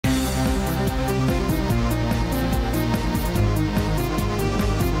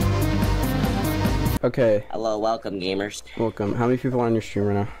Okay. Hello, welcome, gamers. Welcome. How many people are on your stream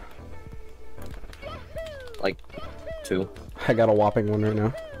right now? Like, 2. I got a whopping one right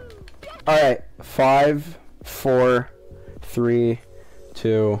now. Alright. 5, 4, 3,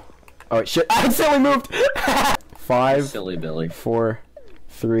 2. Oh, shit. I accidentally moved! 5, Silly Billy. 4,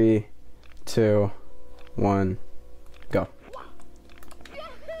 3, 2, 1. Go.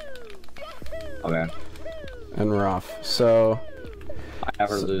 Okay. And we're off. So... I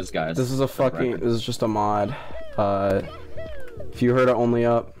never lose, guys. This is a fucking... This is just a mod. If you heard it only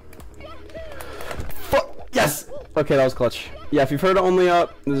up... Yes! Okay, that was clutch. Yeah, if you've heard it only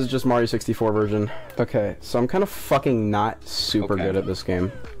up, this is just Mario 64 version. Okay, so I'm kind of fucking not super good at this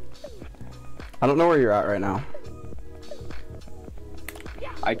game. I don't know where you're at right now.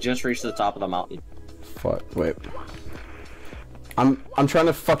 I just reached the top of the mountain. Fuck, wait. I'm trying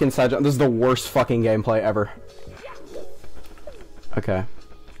to fucking side jump. This is the worst fucking gameplay ever. Okay.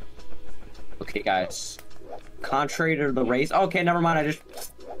 Okay, guys. Contrary to the race... Okay, never mind,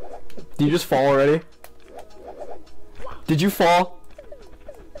 Did you just fall already? Did you fall?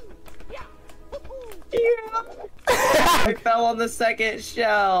 Yeah. I fell on the second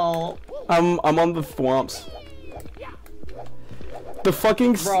shell. I'm on the thwomps. The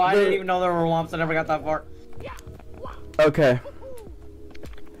fucking... Bro, I didn't even know there were whomps. I never got that far. Okay.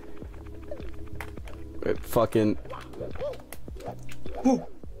 Wait, fucking... Whew.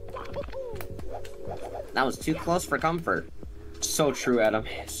 That was too close for comfort. So true, Adam.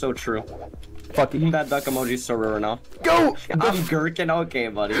 So true. Fucking... That duck emoji's so rare now. Go! I'm gurking. Okay,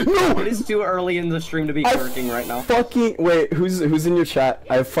 buddy. No! It is too early in the stream to be gurking right now. Fucking... Wait, who's in your chat?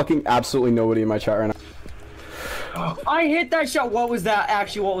 I have fucking absolutely nobody in my chat right now. I hit that shot. What was that?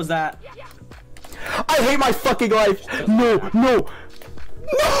 Actually, what was that? I hate my fucking life. No, no, no.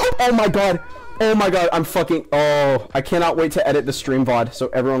 Oh my god. Oh my god. I'm fucking. Oh, I cannot wait to edit the stream VOD so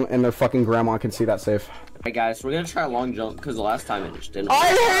everyone and their fucking grandma can see that save. Hey guys, we're gonna try a long jump because the last time it just didn't. I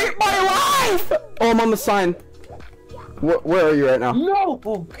hate my life. Oh, I'm on the sign. Where are you right now? No.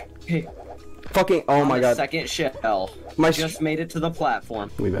 Okay. Fucking. Oh my god. Second shell. My just made it to the platform.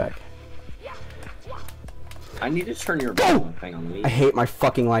 We back. I need to turn your thing on me. I hate my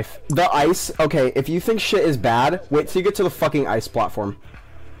fucking life. The ice. Okay, if you think shit is bad, wait till you get to the fucking ice platform.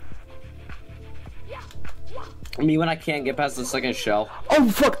 Me when I can't get past the second shell. Oh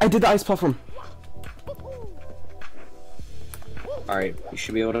fuck! I did the ice platform. Alright, you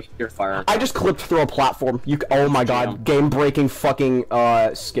should be able to hear fire. I just clipped through a platform. Oh my god, game-breaking fucking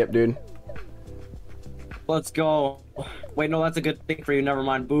skip, dude. Let's go. Wait, no, that's a good thing for you. Never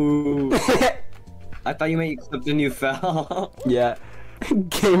mind. Boo. I thought you meant you clipped and you fell. Yeah.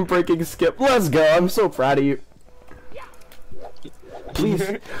 Game-breaking skip. Let's go. I'm so proud of you.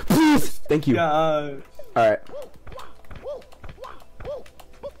 Please. Please. Thank you. Alright.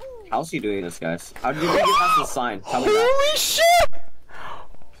 How's he doing this, guys? How did you get past the sign? Tell me that. Holy shit!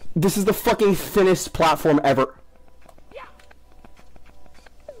 This is the fucking thinnest platform ever.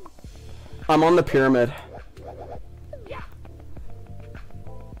 I'm on the pyramid.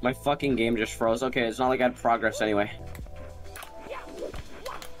 My fucking game just froze. Okay, it's not like I had progress anyway.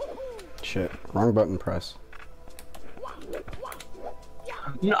 Shit. Wrong button press.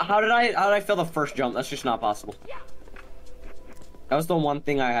 No, how did I fail the first jump? That's just not possible. That was the one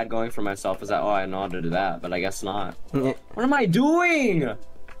thing I had going for myself, is that, oh, I know how to do that, but I guess not. What am I doing?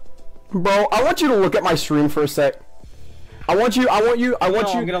 Bro, I want you to look at my stream for a sec. I want you. No,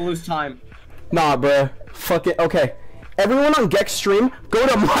 I'm gonna lose time. Nah, bruh. Fuck it. Okay. Everyone on Gek's stream, go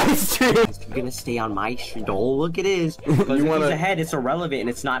to my stream. I'm gonna stay on my stream. Don't look at his. Because if he's ahead, it's irrelevant and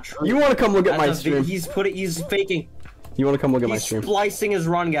it's not true. You wanna come look at my stream? He's faking. You wanna come look at my stream? He's splicing his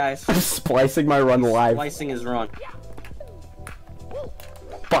run, guys. I'm splicing my run live. Splicing his run.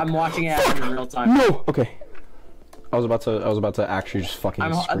 Fuck. I'm watching it happen in real time. No. Okay. I was about to actually just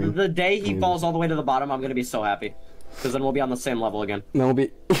fucking scream. The day he falls all the way to the bottom, I'm gonna be so happy. Because then we'll be on the same level again. Then we'll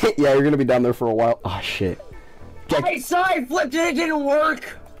be... yeah, you're gonna be down there for a while. Oh, shit. Gek... Hey, side flipped it, it didn't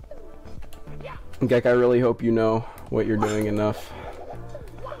work! Gek, I really hope you know what you're doing enough.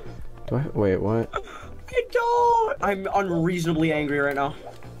 Wait, what? I don't! I'm unreasonably angry right now.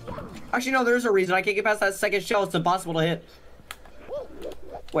 Actually, no, there's a reason. I can't get past that second shell. It's impossible to hit.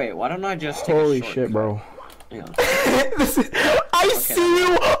 Wait, why don't I just take Holy a short shit, bro. Hang on. I see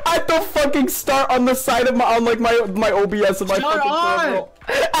you at the fucking start on the side of my my OBS and my fucking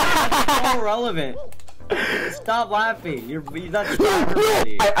so irrelevant. Stop laughing. That's not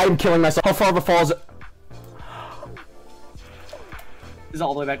I'm killing myself. How far of a fall is it? Is it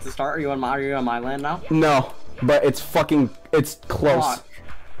all the way back to the start? Are you on my land now? No, but it's close.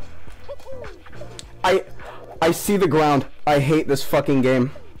 Fuck. I see the ground. I hate this fucking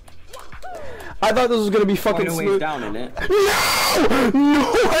game. I thought this was gonna be fucking Quite a ways smooth. down in it. No!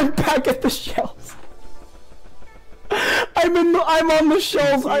 No, I'm back at the shells. I'm on the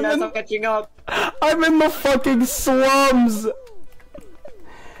shells. I'm catching up. I'm in the fucking slums.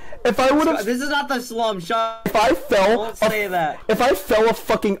 If I would have, This is not the slum. Shut. if I fell, Don't say that. If I fell a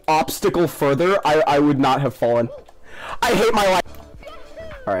fucking obstacle further, I would not have fallen. I hate my life.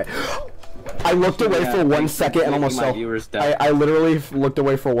 All right. I looked away for 1 second and almost fell. I literally looked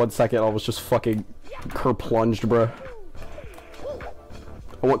away for 1 second. I was just fucking kerplunged, bro.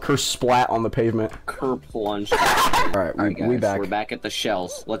 I went kersplat on the pavement. Kerplunged. Alright, we guys, back. We're back at the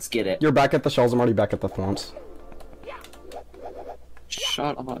shells. Let's get it. You're back at the shells. I'm already back at the thwomps.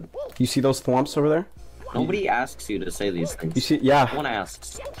 Shut up. You see those thwomps over there? Nobody asks you to say these things. You see? Yeah. No one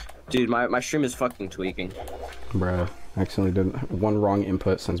asks. Dude, my stream is fucking tweaking. Bruh, I accidentally did one wrong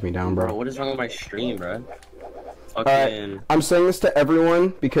input, sends me down, bro. What is wrong with my stream, bro? Fucking... I'm saying this to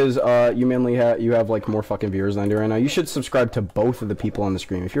everyone because you mainly have like more fucking viewers than I do right now. You should subscribe to both of the people on the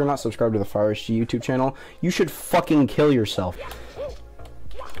stream. If you're not subscribed to the FireSG YouTube channel, you should fucking kill yourself.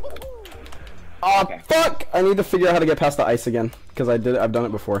 Oh, okay. Fuck! I need to figure out how to get past the ice again because I've done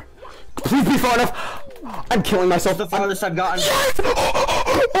it before. Please be far enough. I'm killing myself. That's the farthest I've gotten. Yes!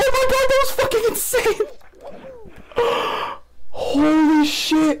 Oh my god, that was fucking insane! Holy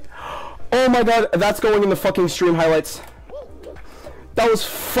shit! Oh my god, that's going in the fucking stream highlights. That was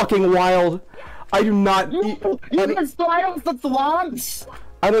fucking wild. I do not. You can slide off the thwomps.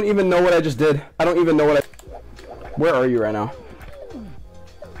 I don't even know what I just did. I don't even know what I. Where are you right now?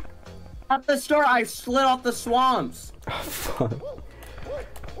 At the store, I slid off the swamps. Oh, fuck.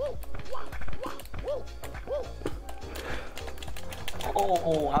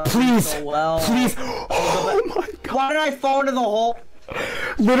 Oh, I please, so well. Please. Oh my god. Why did I fall into the hole?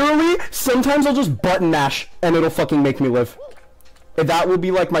 Literally, sometimes I'll just button mash and it'll fucking make me live. That will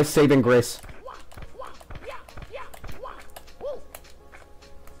be like my saving grace.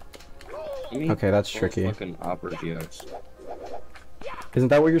 Okay, that's tricky. Fucking Isn't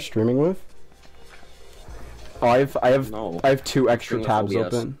that what you're streaming with? Oh, I have no. I have 2 extra tabs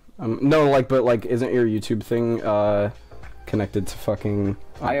open. No, like, but like, isn't your YouTube thing connected to fucking?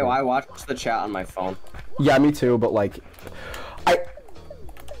 I watched the chat on my phone. Yeah, me too. But like,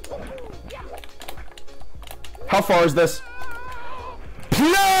 how far is this?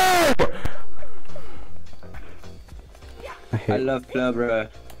 No! I love Plubra.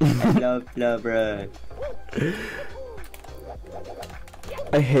 I love Plubra.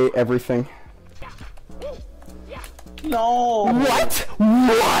 I hate everything. No! What?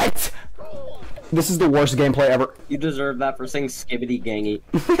 What? This is the worst gameplay ever. You deserve that for saying skibbity gangy.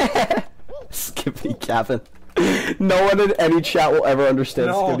 Skibbity Gavin. No one in any chat will ever understand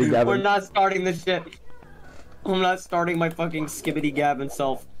Skibbity Gavin. We're not starting this shit. I'm not starting my fucking Skibbity Gavin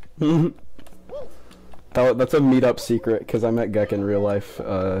self. That's a meetup secret, because I met Gek in real life,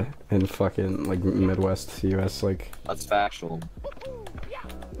 in fucking, like, Midwest US, like... That's factual.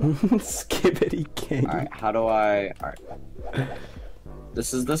 Skibbity gang. Alright, how do I... Alright.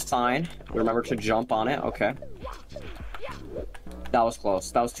 This is the sign. Remember to jump on it, okay. That was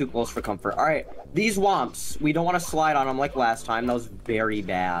close. That was too close for comfort. Alright, these womps, we don't want to slide on them like last time. That was very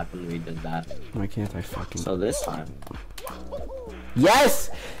bad when we did that. Why can't I fucking... So this time... Yes!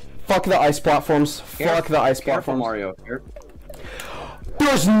 Fuck the ice platforms. Fuck the ice Careful, platforms. Mario. Here.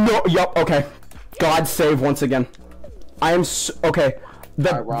 There's no... Yup, okay. God save once again. I am so... Okay.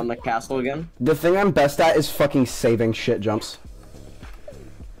 Alright, we're on the castle again. The thing I'm best at is fucking saving shit jumps.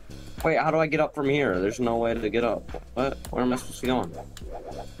 Wait, how do I get up from here? There's no way to get up. What? Where am I supposed to be going?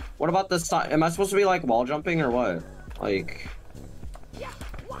 What about this side? Am I supposed to be like wall jumping or what? Like...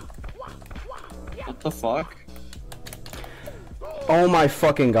 What the fuck? Oh my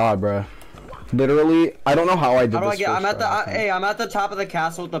fucking god, bro. Literally, I don't know how I did this. How do I get? I'm at the hey, I'm at the top of the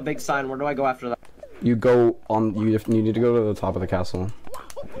castle with the big sign. Where do I go after that? You go on. You need to go to the top of the castle.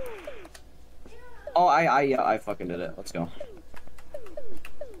 Oh, I fucking did it. Let's go.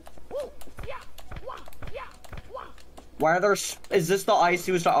 Why are there? Is this the ice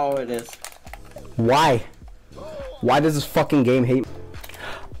he was? Oh, it is. Why? Why does this fucking game hate?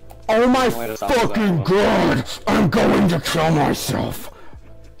 Oh my fucking god! I'm going to kill myself!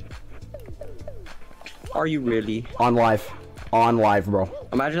 Are you really? On live. On live, bro.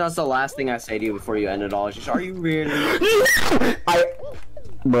 Imagine that's the last thing I say to you before you end it all. It's just, are you really?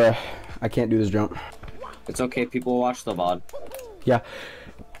 Bruh, I can't do this jump. It's okay, people will watch the VOD. Yeah.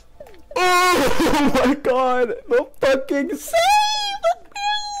 Oh my god! The fucking save!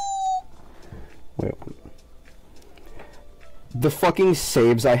 Wait. The fucking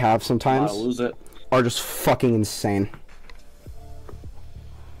saves I have sometimes lose it. are just fucking insane.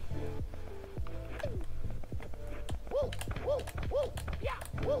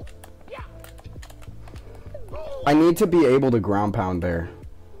 I need to be able to ground pound there.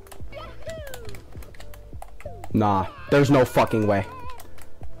 Nah, there's no fucking way.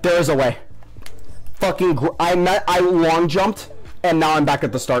 There's a way. Fucking I long jumped, and now I'm back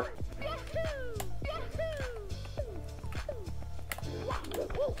at the start.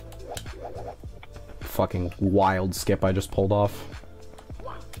 Fucking wild skip I just pulled off.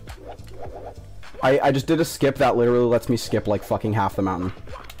 I just did a skip that literally lets me skip like fucking half the mountain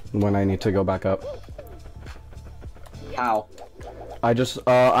when I need to go back up. How? I just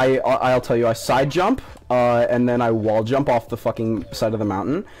I'll tell you, I side jump and then I wall jump off the fucking side of the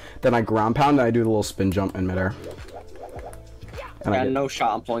mountain, then I ground pound and I do the little spin jump in midair. And I got no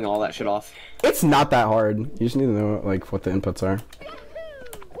shot. I'm pulling all that shit off. It's not that hard. You just need to know like what the inputs are.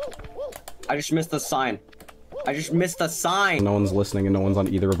 I just missed the sign. I just missed the sign. No one's listening and no one's on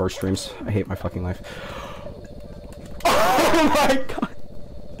either of our streams. I hate my fucking life. Oh my god!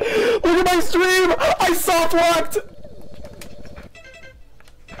 Look at my stream! I soft locked!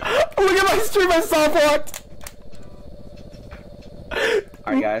 Look at my stream! I soft locked!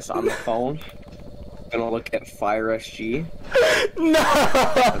 Alright guys, on the phone. Gonna look at Fire SG.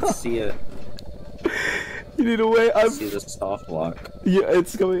 No! Let's see it. You need to wait. Let's see this soft lock. Yeah,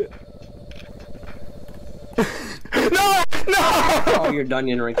 it's going. No! No! Oh, you're done,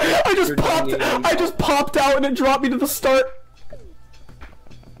 Yenrik. I just popped out and it dropped me to the start.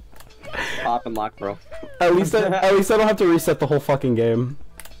 Pop and lock, bro. At least I don't have to reset the whole fucking game.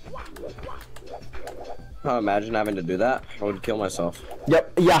 Oh, imagine having to do that. I would kill myself.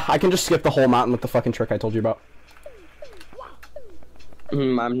 Yep. Yeah, I can just skip the whole mountain with the fucking trick I told you about.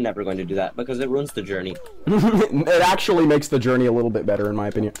 I'm never going to do that because it ruins the journey. It actually makes the journey a little bit better, in my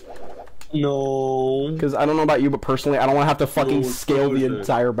opinion. No. Because I don't know about you, but personally, I don't want to have to fucking scale the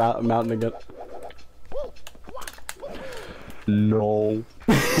entire mountain again. No.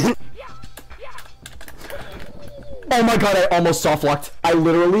 Oh my god, I almost soft locked. I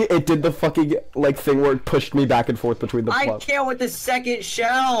literally, it did the fucking, like, thing where it pushed me back and forth between the I can't with the second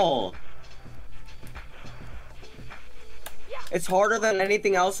shell. It's harder than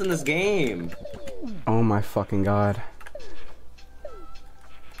anything else in this game. Oh my fucking god.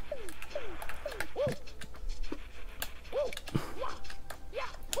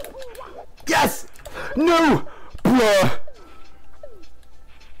 Yes! No! Bruh!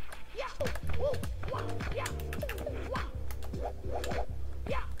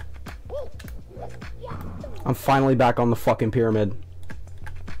 I'm finally back on the fucking pyramid.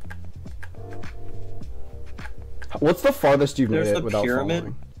 What's the farthest you've made it without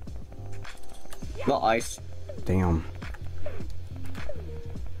falling? The ice. Damn.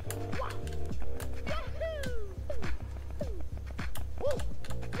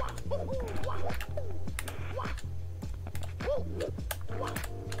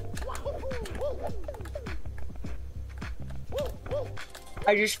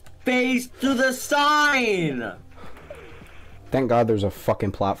 I just phased through the sign! Thank God there's a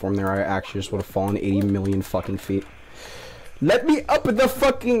fucking platform there. I actually just would have fallen 80 million fucking feet. Let me up the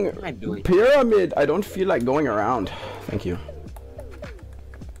fucking pyramid. I don't feel like going around. Thank you.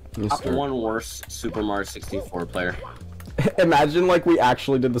 I'm one worse Super Mario 64 player. Imagine like we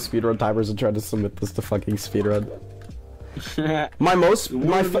actually did the speedrun timers and tried to submit this to fucking speedrun.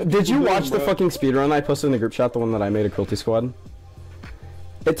 Did you watch the fucking speedrun I posted in the group chat, the one that I made a Cruelty Squad?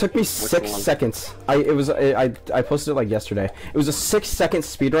 It took me 6 seconds. I posted it like yesterday. It was a 6-second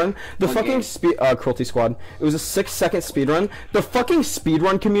speedrun. The fucking Cruelty Squad. It was a 6-second speedrun. The fucking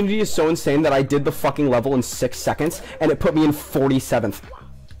speedrun community is so insane that I did the fucking level in 6 seconds and it put me in 47th.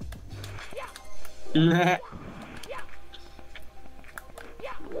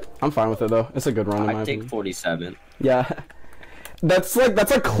 I'm fine with it though. It's a good run in my opinion. I take 47. Yeah. That's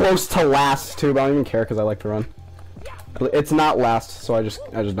like close to last too, but I don't even care because I like the run. It's not last, so I just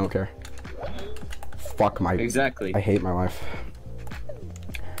don't care. Fuck my. Exactly. I hate my life.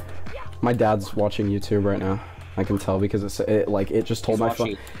 My dad's watching YouTube right now. I can tell because it just told my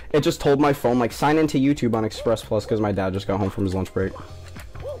phone. It just told my phone like sign into YouTube on Express Plus because my dad just got home from his lunch break.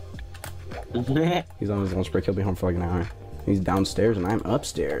 He's on his lunch break. He'll be home for like an hour. He's downstairs and I'm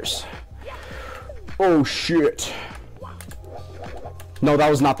upstairs. Oh shit. No, that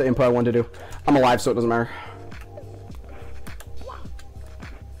was not the input I wanted to do. I'm alive, so it doesn't matter.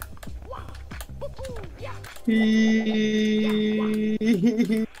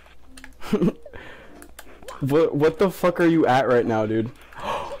 What the fuck are you at right now, dude?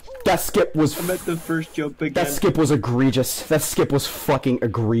 That skip was. I'm at the first jump again. That skip was egregious. That skip was fucking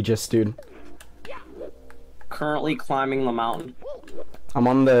egregious, dude. Currently climbing the mountain. I'm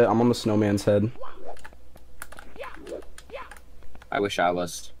on the snowman's head. I wish I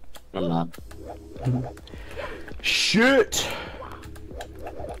was. I'm not. Shit!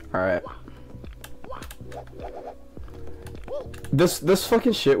 Alright. This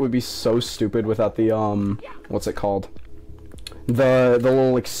fucking shit would be so stupid without the, what's it called? The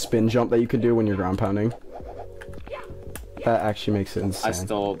little, like, spin jump that you can do when you're ground pounding. That actually makes it insane. I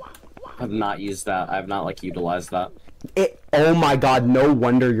still have not used that. I have not, like, utilized that. Oh my god, no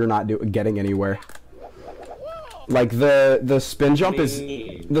wonder you're not getting anywhere. Like, the spin jump is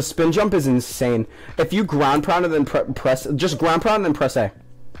insane. If you ground pound and then just ground pound and then press A.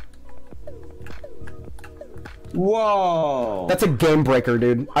 Whoa! That's a game breaker,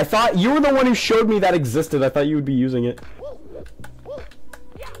 dude. I thought you were the one who showed me that existed. I thought you would be using it.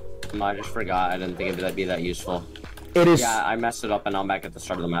 I just forgot. I didn't think it'd be that useful. It is. Yeah, I messed it up and now I'm back at the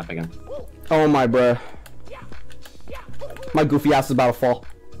start of the map again. Oh my bruh. My goofy ass is about to fall.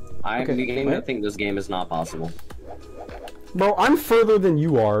 I'm beginning to think this game is not possible. Bro, I'm further than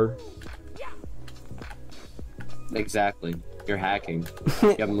you are. Exactly. You're hacking.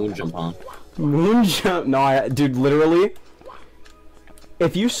 You have moon jump on. Moon jump? No, dude, literally.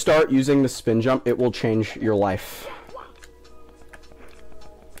 If you start using the spin jump, it will change your life.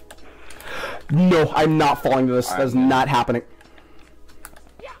 No, I'm not falling to this. Right, that's not happening.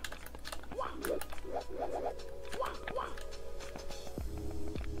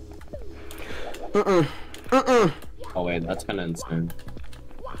 Oh wait, that's kind of insane.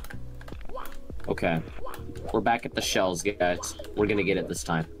 Okay. We're back at the shells, guys. We're gonna get it this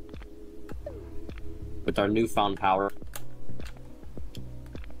time. With our newfound power.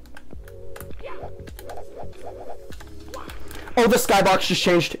 Oh, the skybox just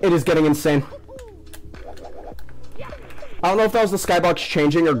changed. It is getting insane. I don't know if that was the skybox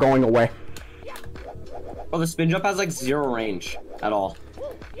changing or going away. Oh, the spin jump has like 0 range at all.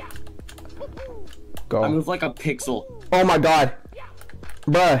 Go. I move like a pixel. Oh my god.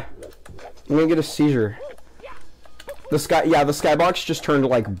 Bruh. I'm gonna get a seizure. The skybox just turned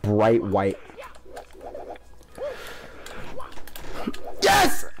like bright white.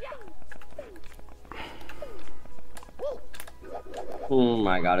 Yes! Oh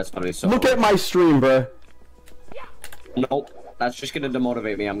my god, it's gonna be so Look at my stream, bruh. Nope. That's just gonna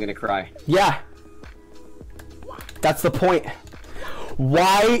demotivate me. I'm gonna cry. Yeah. That's the point.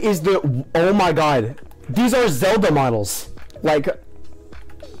 Why is the... Oh my god. These are Zelda models. Like...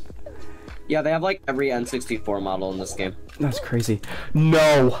 Yeah, they have like every N64 model in this game. That's crazy.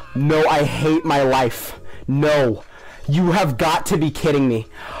 No. No, I hate my life. No. You have got to be kidding me.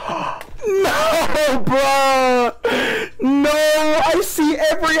 No, bro. No, I see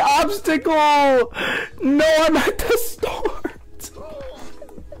every obstacle. No, I'm at the start.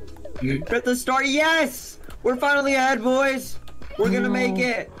 You're at the start, yes! We're finally ahead, boys. We're gonna make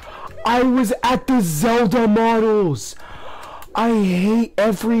it. I was at the Zelda models. I hate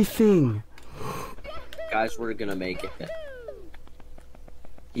everything. Guys, we're gonna make it.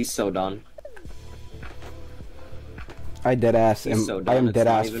 He's so done. I am dead ass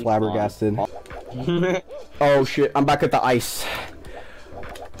flabbergasted. Oh shit, I'm back at the ice.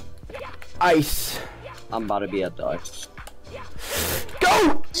 Ice. I'm about to be at the ice.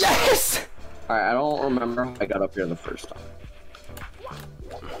 Go! Yes! Alright, I don't remember how I got up here the first time.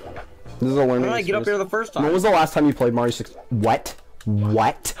 This is a learning How did I get up here the first time? When was the last time you played Mario 6? What?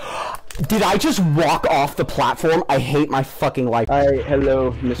 What? Did I just walk off the platform? I hate my fucking life. Alright,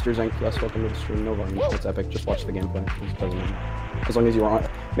 hello, Mr. Zenkless. Welcome to the stream. No volume. It's epic. Just watch the gameplay. It doesn't matter. As long as you are on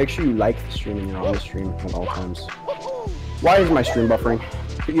it. Make sure you like the stream and you're on the stream at all times. Why is my stream buffering?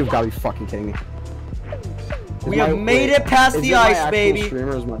 You've got to be fucking kidding me. We have made it past the ice, baby.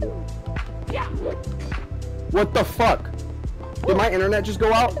 What the fuck? Did my internet just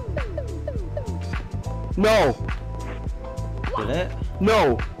go out? No. Did it?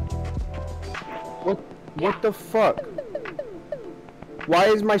 No. What the fuck? Why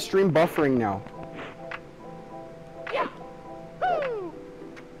is my stream buffering now?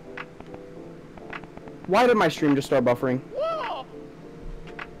 Why did my stream just start buffering?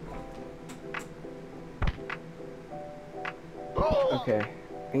 Okay,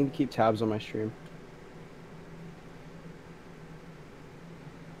 I need to keep tabs on my stream.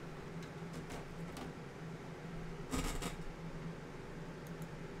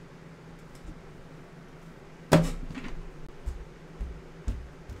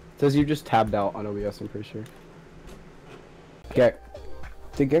 Says you just tabbed out on OBS, I'm pretty sure. Gek.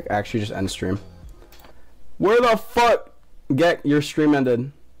 Did Gek actually just end stream? Where the fuck? Gek, your stream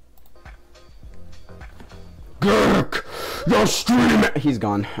ended. Gek! Your stream! He's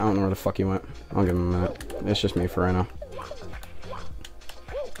gone. I don't know where the fuck he went. I'll give him a minute. It's just me for right now.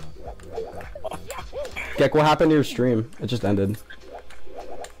 Gek, what happened to your stream? It just ended.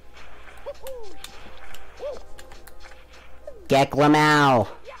 geklmao.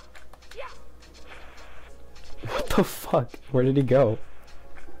 What the fuck? Where did he go?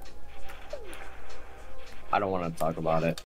 I don't want to talk about it.